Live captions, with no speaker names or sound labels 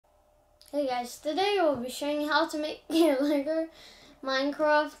Hey guys, today we'll be showing you how to make a Lego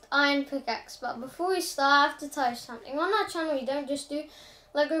Minecraft iron pickaxe. But before we start, I have to tell you something. On our channel, we don't just do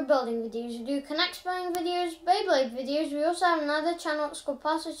Lego building videos. We do Connect building videos, Beyblade videos. We also have another channel, it's called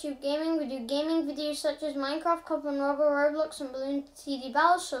Tube Gaming. We do gaming videos such as Minecraft, Copper and Rubber, Roblox and Bloons TD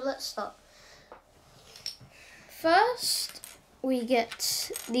battles. So let's start. First, we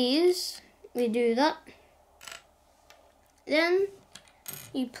get these. We do that. Then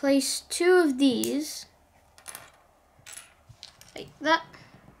you place two of these like that.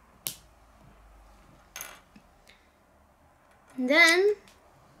 And then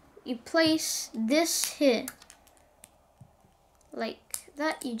you place this here like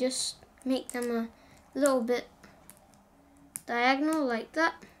that. You just make them a little bit diagonal like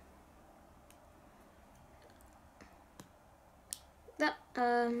that.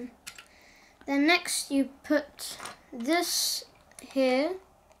 Then next you put this here.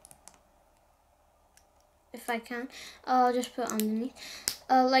 If I can, I'll just put it underneath,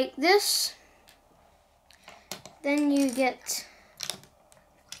 like this. Then you get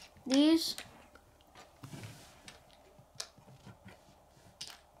these.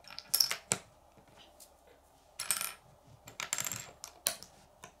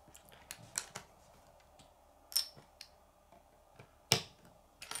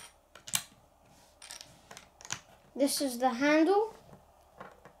 This is the handle,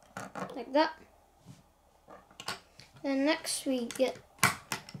 like that. Then next we get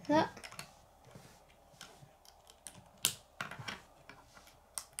that.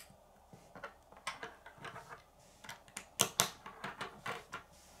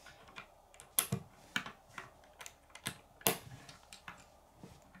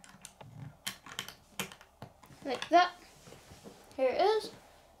 Like that. Here it is.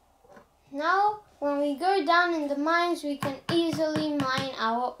 Now, when we go down in the mines, we can easily mine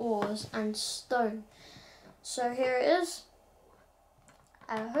our ores and stone. So here it is.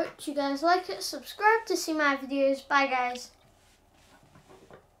 I hope you guys like it. Subscribe to see my videos. Bye guys.